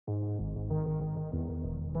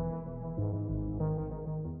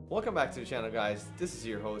Welcome back to the channel, guys. This is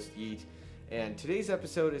your host Yeet, and today's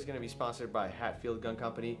episode is going to be sponsored by Hatfield Gun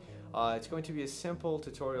Company. It's going to be a simple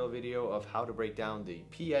tutorial video of how to break down the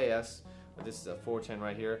PAS. This is a 410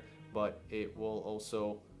 right here, but it will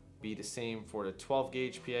also be the same for the 12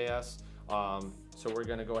 gauge PAS. So we're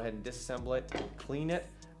going to go ahead and disassemble it, clean it,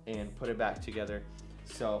 and put it back together.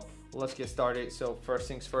 So let's get started. So first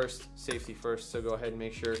things first, safety first. So go ahead and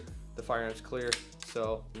make sure the firearm's clear.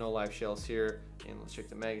 So no live shells here. And let's check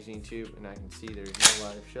the magazine tube, and I can see there's no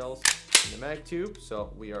live shells in the mag tube.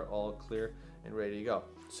 So we are all clear and ready to go.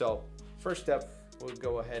 So first step, we'll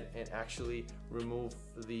go ahead and actually remove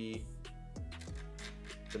the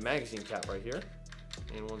magazine cap right here.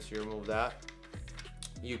 And once you remove that,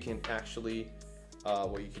 you can actually,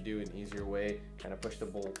 what you could do in an easier way, kind of push the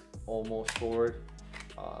bolt almost forward,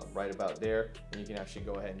 right about there, and you can actually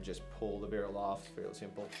go ahead and just pull the barrel off. It's fairly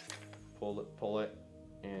simple. Pull it,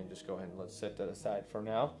 and just go ahead and let's set that aside for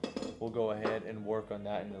now. We'll go ahead and work on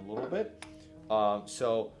that in a little bit.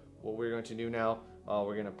 So what we're going to do now,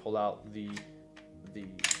 we're going to pull out the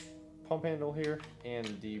pump handle here and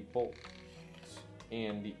the bolt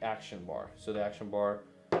and the action bar. So the action bar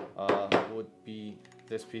would be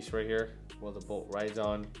this piece right here where the bolt rides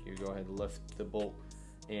on. You go ahead and lift the bolt,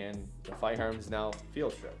 and the firearm is now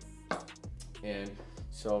field stripped. And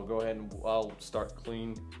so go ahead and I'll start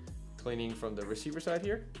cleaning from the receiver side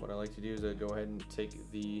here. What I like to do is go ahead and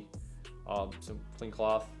take the some clean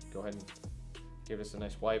cloth, go ahead and give this a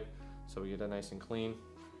nice wipe so we get that nice and clean.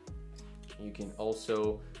 You can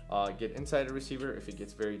also get inside the receiver. If it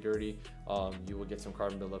gets very dirty, you will get some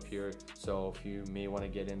carbon buildup here, so if you may want to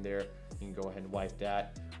get in there, you can go ahead and wipe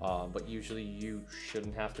that. But usually you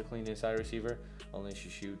shouldn't have to clean the inside receiver unless you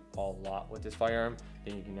shoot a lot with this firearm.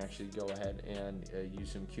 Then you can actually go ahead and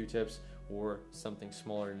use some Q-tips or something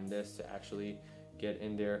smaller than this to actually get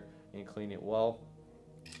in there and clean it well.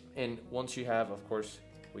 And once you have, of course,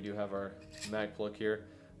 we do have our mag plug here,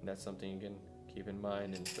 and that's something you can keep in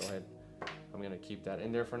mind. And go ahead, I'm going to keep that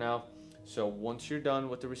in there for now. So once you're done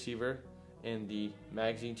with the receiver and the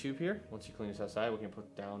magazine tube here, once you clean this outside, we can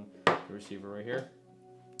put down the receiver right here.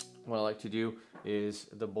 What I like to do is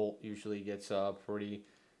the bolt usually gets pretty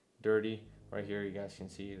dirty. Right here, you guys can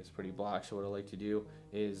see it's pretty black. So what I like to do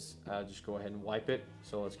is just go ahead and wipe it.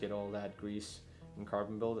 So let's get all that grease and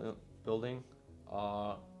carbon building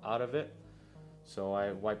out of it. So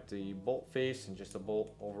I wipe the bolt face and just the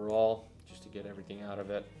bolt overall, just to get everything out of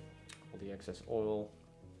it, all the excess oil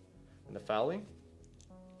and the fouling.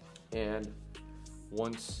 And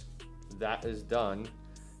once that is done,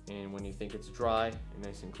 and when you think it's dry and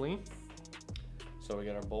nice and clean, so we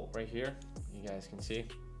got our bolt right here. You guys can see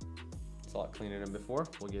it's a lot cleaner than before.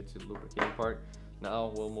 We'll get to the lubricating part.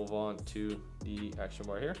 Now we'll move on to the action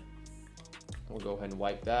bar here. We'll go ahead and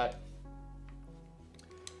wipe that.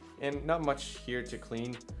 And not much here to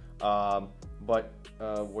clean, but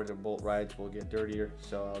where the bolt rides will get dirtier,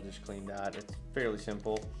 so I'll just clean that. It's fairly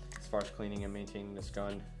simple as far as cleaning and maintaining this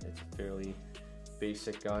gun. It's a fairly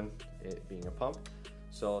basic gun, it being a pump.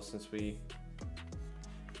 So since we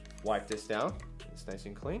wipe this down, it's nice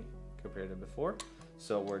and clean compared to before.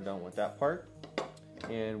 So we're done with that part,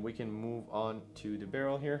 and we can move on to the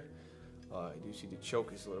barrel here. I do see the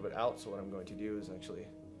choke is a little bit out, so what I'm going to do is actually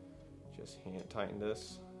just hand tighten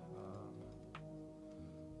this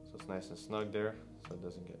so it's nice and snug there, so it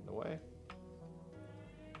doesn't get in the way.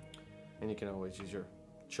 And you can always use your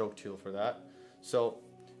choke tool for that. So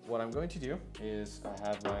what I'm going to do is I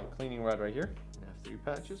have my cleaning rod right here. I have 3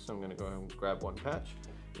 patches, so I'm going to go ahead and grab 1 patch.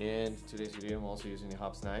 And today's video, I'm also using the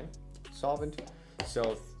Hops 9 solvent.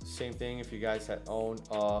 So same thing, if you guys had owned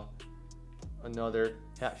another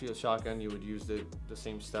Hatfield shotgun, you would use the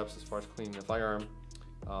same steps as far as cleaning the firearm.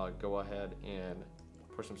 Go ahead and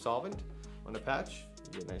pour some solvent on the patch,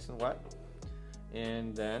 get nice and wet,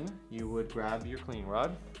 and then you would grab your cleaning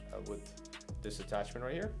rod with this attachment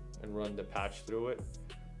right here and run the patch through it.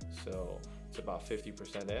 So it's about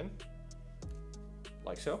 50% in,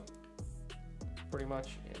 like so, pretty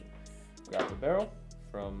much, and grab the barrel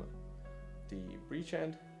from the breech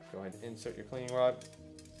end. Go ahead and insert your cleaning rod,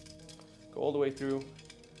 go all the way through,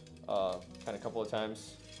 kind of a couple of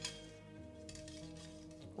times.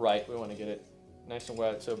 Right, we want to get it nice and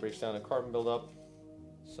wet so it breaks down the carbon buildup.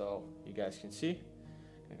 So you guys can see.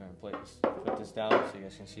 I'm going to go ahead and put this down so you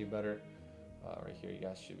guys can see better. Right here, you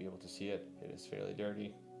guys should be able to see it. It is fairly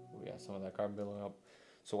dirty. We got some of that carbon building up.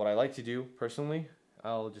 So what I like to do personally,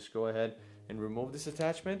 I'll just go ahead and remove this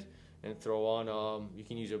attachment and throw on, you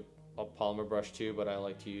can use a polymer brush too, but I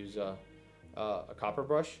like to use a copper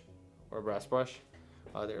brush or a brass brush.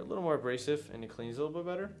 They're a little more abrasive and it cleans a little bit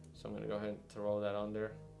better. So I'm going to go ahead and throw that on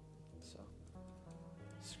there. So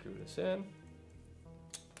screw this in,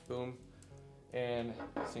 boom, and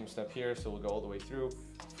same step here. So we'll go all the way through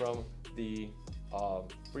from the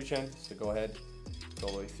breech end. So go ahead, go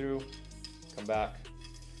all the way through, come back,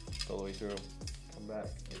 go all the way through, come back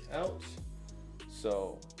and out.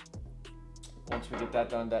 So once we get that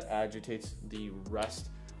done, that agitates the rest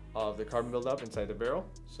of the carbon buildup inside the barrel.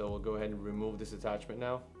 So we'll go ahead and remove this attachment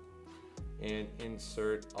now and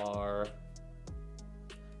insert our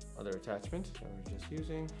other attachment that we're just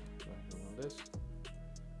using. Remove this.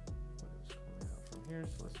 What is coming out from here?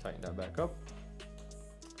 So let's tighten that back up.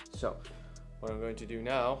 So what I'm going to do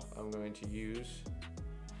now, I'm going to use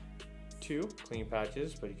 2 clean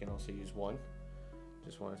patches, but you can also use 1.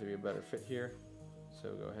 Just want it to be a better fit here.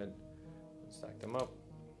 So go ahead and stack them up,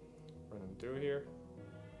 run them through here,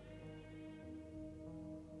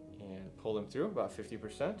 and pull them through about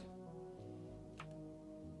 50%.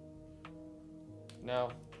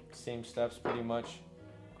 Now, same steps pretty much.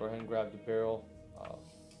 Go ahead and grab the barrel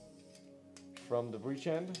from the breech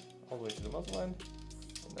end all the way to the muzzle end.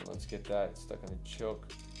 And then let's get that stuck in the choke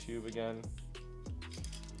tube again.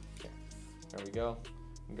 Okay, there we go.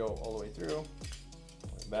 And go all the way through, all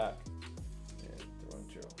the way back, and through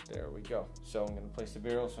and through. There we go. So I'm going to place the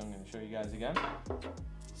barrel, so I'm going to show you guys again.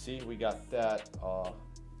 See, we got that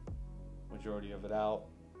majority of it out.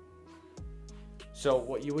 So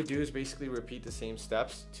what you would do is basically repeat the same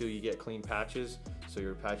steps till you get clean patches, so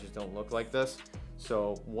your patches don't look like this.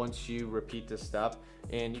 So once you repeat this step,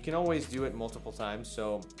 and you can always do it multiple times.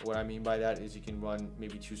 So what I mean by that is you can run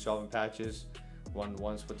maybe 2 solvent patches, run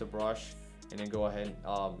once with the brush, and then go ahead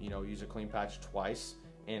and use a clean patch twice,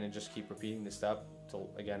 and then just keep repeating the step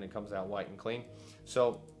till again it comes out white and clean.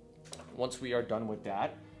 So once we are done with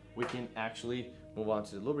that, we can actually move on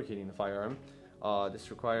to lubricating the firearm.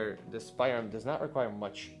 This firearm does not require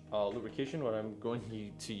much lubrication. What I'm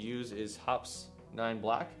going to use is Hops 9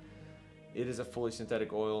 Black. It is a fully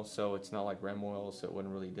synthetic oil, so it's not like Rem oil, so it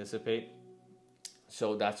wouldn't really dissipate.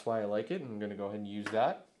 So that's why I like it. I'm going to go ahead and use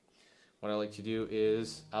that. What I like to do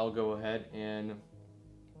is I'll go ahead and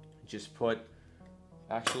just put,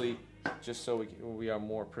 actually, just so we are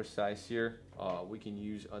more precise here, we can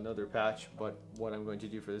use another patch, but what I'm going to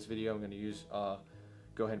do for this video, I'm going to use, go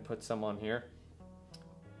ahead and put some on here.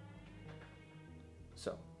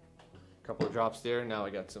 So, a couple of drops there. Now I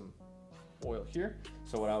got some oil here.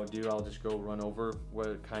 So what I would do, I'll just go run over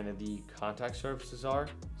where kind of the contact surfaces are.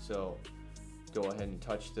 So go ahead and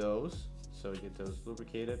touch those, so get those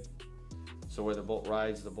lubricated. So where the bolt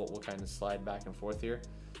rides, the bolt will kind of slide back and forth here.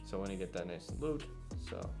 So when you get that nice and lubed,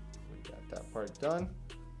 so we got that part done.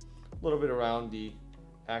 A little bit around the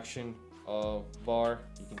action bar,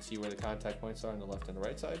 you can see where the contact points are on the left and the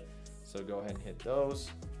right side. So go ahead and hit those.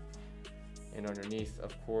 And underneath,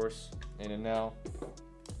 of course, and then now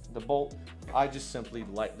the bolt, I just simply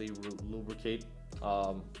lightly lubricate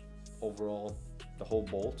overall the whole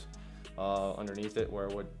bolt underneath it, where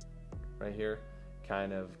it would right here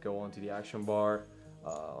kind of go onto the action bar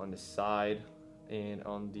on the side and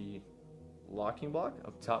on the locking block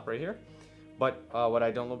up top right here. But what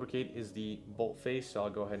I don't lubricate is the bolt face, so I'll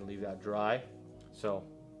go ahead and leave that dry. So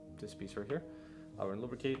this piece right here, I will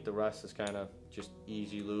lubricate. The rest is kind of just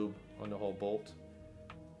easy lube on the whole bolt.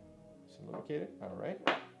 So lubricate it, all right.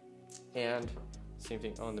 And same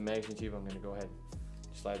thing on the magazine tube. I'm going to go ahead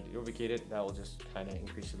and slide lubricate it. That will just kind of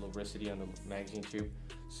increase the lubricity on the magazine tube,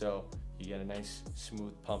 so you get a nice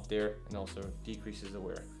smooth pump there, and also decreases the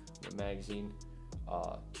wear of the magazine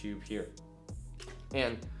tube here.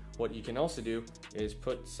 And what you can also do is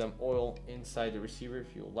put some oil inside the receiver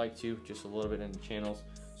if you would like to, just a little bit in the channels.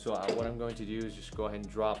 So what I'm going to do is just go ahead and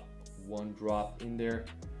drop 1 drop in there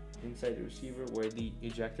inside the receiver where the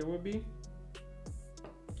ejector would be.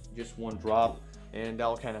 Just 1 drop, and that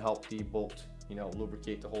will kind of help the bolt,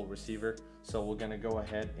 lubricate the whole receiver. So we're going to go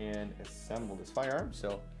ahead and assemble this firearm.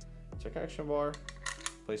 So check action bar,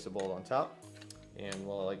 place the bolt on top, and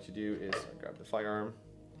what I like to do is grab the firearm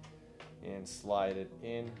and slide it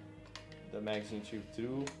in the magazine tube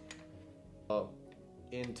through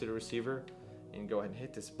into the receiver, and go ahead and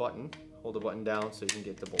hit this button. Hold the button down so you can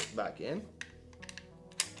get the bolt back in.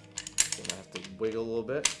 Gonna have to wiggle a little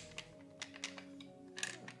bit.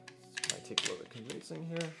 This might take a little bit convincing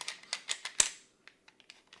here.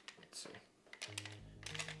 Let's see.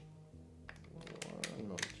 1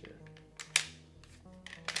 moment here.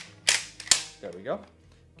 There we go.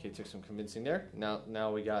 Okay, took some convincing there.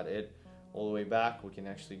 Now we got it all the way back. We can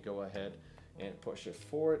actually go ahead and push it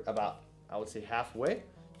forward about, I would say, halfway,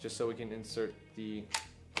 just so we can insert the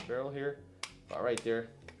barrel here, about right there.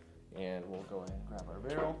 And we'll go ahead and grab our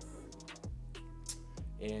barrel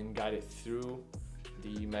and guide it through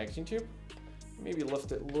the magazine tube. maybe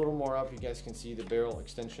lift it a little more up. You guys can see the barrel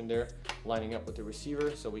extension there lining up with the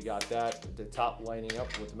receiver. So we got that, the top lining up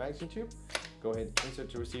with the magazine tube. Go ahead,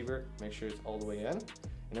 insert the receiver, make sure it's all the way in. And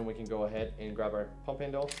then we can go ahead and grab our pump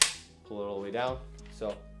handle, pull it all the way down.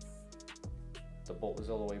 So the bolt is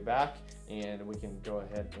all the way back, and we can go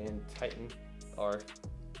ahead and tighten our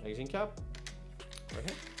magazine cap right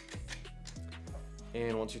here.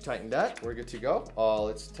 And once you tighten that, we're good to go.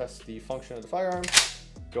 Let's test the function of the firearm.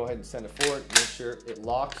 Go ahead and send it forward, make sure it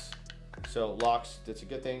locks. So locks, that's a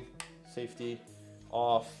good thing. Safety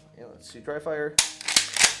off, and let's see, dry fire.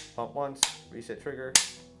 Pump once, reset trigger,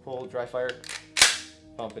 pull, dry fire,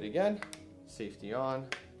 pump it again, safety on.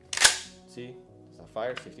 See, it's not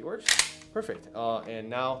fire, safety works. Perfect. And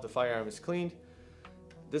now the firearm is cleaned,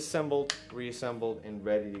 disassembled, reassembled, and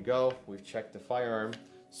ready to go. We've checked the firearm.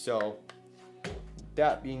 So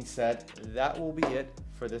that being said, that will be it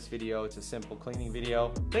for this video. It's a simple cleaning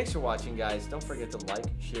video. Thanks for watching, guys. Don't forget to like,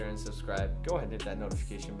 share, and subscribe. Go ahead and hit that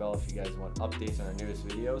notification bell if you guys want updates on our newest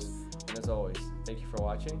videos. And as always, thank you for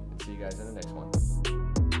watching, and see you guys in the next one.